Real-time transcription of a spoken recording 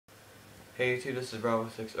Hey YouTube, this is WROL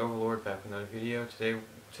Overlord back with another video.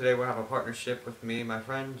 Today we'll have a partnership with me and my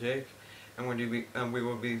friend Jake, and we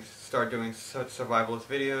will start doing such survivalist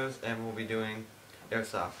videos, and we'll be doing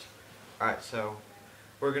airsoft. Alright, so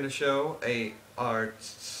we're gonna show our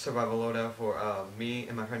survival loadout for me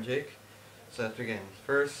and my friend Jake. So let's begin.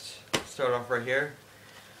 First, start off right here.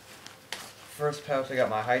 First pouch, I got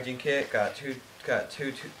my hygiene kit. Got two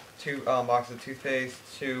boxes of toothpaste,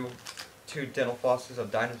 two dental flosses of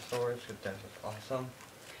dinosaurs, because dinosaurs are awesome.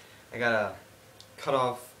 I got a cut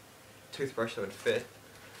off toothbrush that would fit.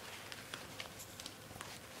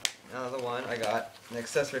 Another one, I got an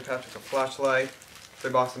accessory pouch with a flashlight, 3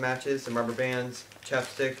 boxes of matches, some rubber bands,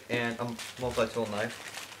 chapstick, and a multi-tool knife.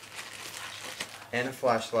 And a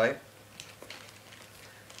flashlight.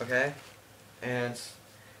 Okay? And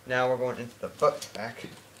now we're going into the backpack.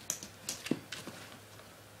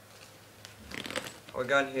 What we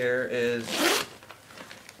got here is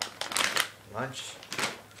lunch,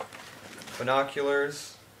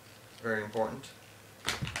 binoculars, very important.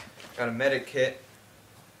 Got a medic kit,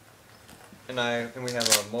 and we have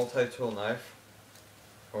a multi-tool knife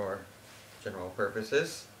for general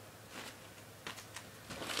purposes.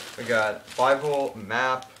 We got Bible,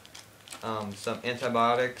 map, some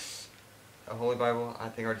antibiotics, a Holy Bible, I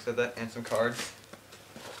think I already said that, and some cards,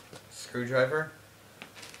 screwdriver,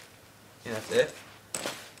 and that's it.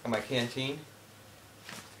 Got my canteen.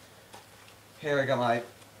 Here I got my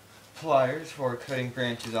pliers for cutting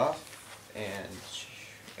branches off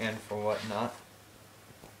and for whatnot.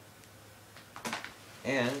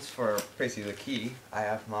 And for basically the key, I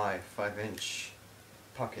have my 5-inch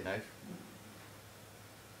pocket knife.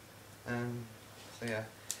 And so yeah,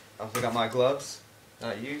 I also got my gloves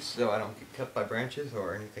that I use so I don't get cut by branches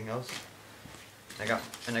or anything else. I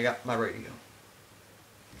got my radio.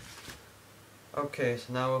 Okay,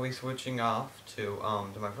 so now we'll be switching off to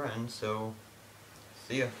my friend, so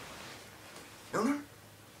see ya.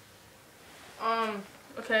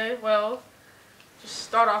 Okay, well, just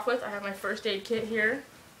start off with, I have my first aid kit here.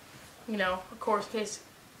 You know, of course, in case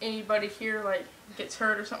anybody here, like, gets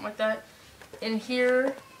hurt or something like that. In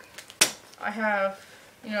here, I have,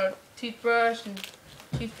 you know, toothbrush and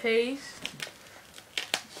toothpaste.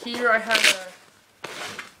 Here I have a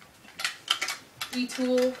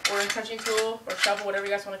e-tool or a punching tool or shovel, whatever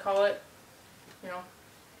you guys want to call it. You know,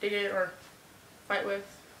 dig it or fight with,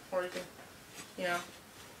 or you can, you know,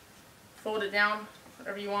 fold it down,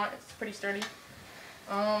 whatever you want. It's pretty sturdy.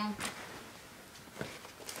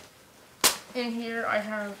 In here I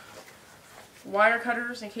have wire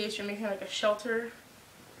cutters in case you're making like a shelter.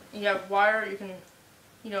 You have wire, you can,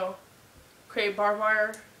 you know, create barbed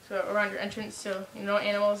wire around your entrance so you know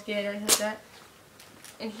animals get in or anything like that.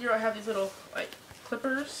 In here I have these little like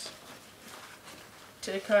clippers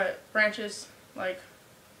to cut branches like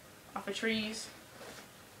off of trees.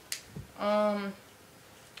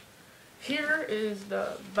 Here is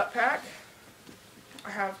the butt pack.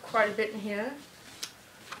 I have quite a bit in here.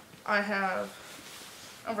 I have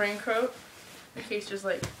a raincoat in case there's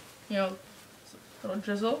like, you know, a little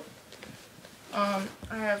drizzle. I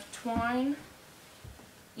have twine.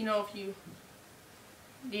 You know, if you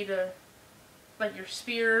need like your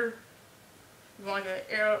spear, you want like an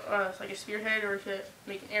arrow, like a spearhead, or if you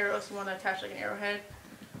make an arrow, so you want to attach like an arrowhead.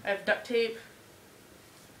 I have duct tape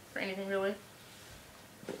for anything really.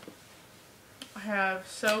 I have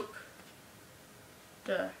soap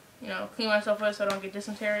to, you know, clean myself with so I don't get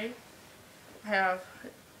dysentery. I have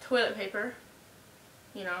toilet paper,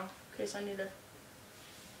 you know, in case I need to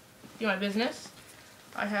do my business.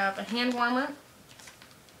 I have a hand warmer,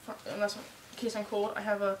 in case I'm cold. I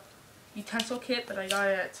have a utensil kit that I got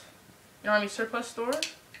at an Army surplus store.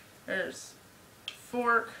 There's a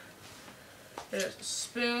fork, there's a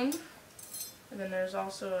spoon, and then there's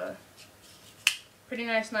also a pretty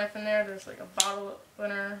nice knife in there. There's like a bottle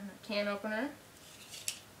opener, a can opener.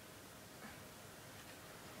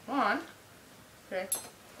 Okay,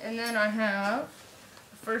 and then I have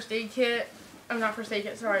a first aid kit. Not first aid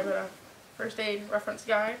kit, sorry, but a first aid reference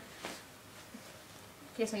guide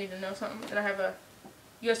in case I need to know something. And I have a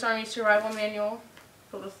U.S. Army survival manual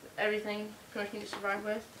filled with everything pretty much need to survive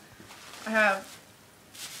with. I have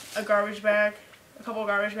a garbage bag, a couple of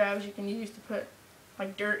garbage bags you can use to put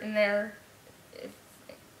like dirt in there, in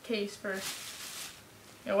case for,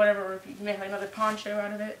 you know, whatever, or if you can make like another poncho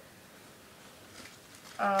out of it.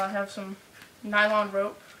 I have some nylon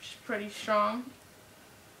rope, which is pretty strong.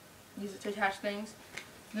 Use it to attach things.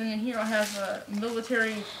 And then in here I have a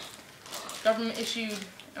military government issued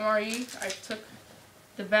MRE. I took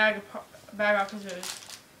the bag off because it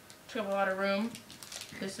took up a lot of room.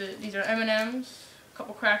 These are M&Ms, a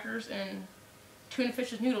couple crackers, and tuna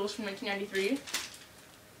fish's noodles from 1993.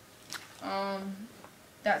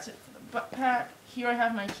 That's it for the butt pack. Here I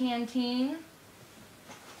have my canteen.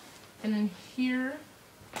 And then here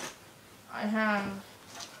I have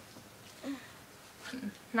a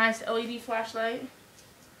nice LED flashlight.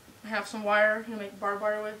 I have some wire you can make barbed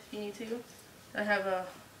wire with if you need to. I have a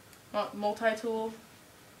multi-tool,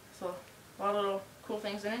 so a lot of little cool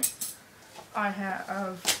things in it. I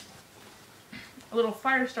have a little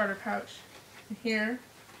fire starter pouch in here.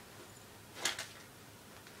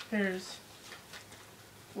 There's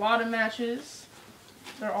a lot of matches.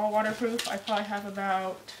 They're all waterproof. I probably have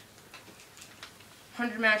about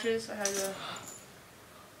 100 matches. I have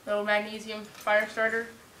a little magnesium fire starter.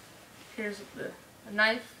 Here's a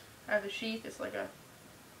knife. I have a sheath. It's like a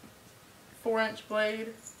 4-inch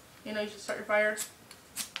blade. You know, you should start your fire.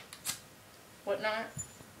 Whatnot.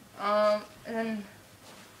 And then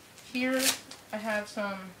here I have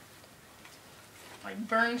some like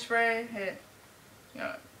burn spray. It, you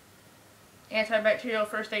know, antibacterial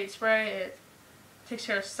first aid spray. It takes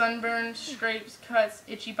care of sunburns, scrapes, cuts,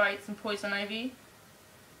 itchy bites, and poison ivy.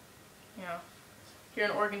 You know, here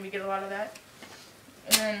in Oregon we get a lot of that.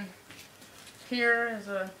 And then here is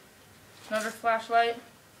another flashlight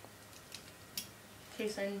in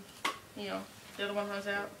case the other one runs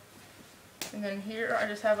out. And then here I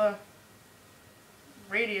just have a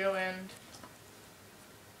radio, and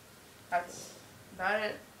that's about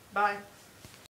it. Bye.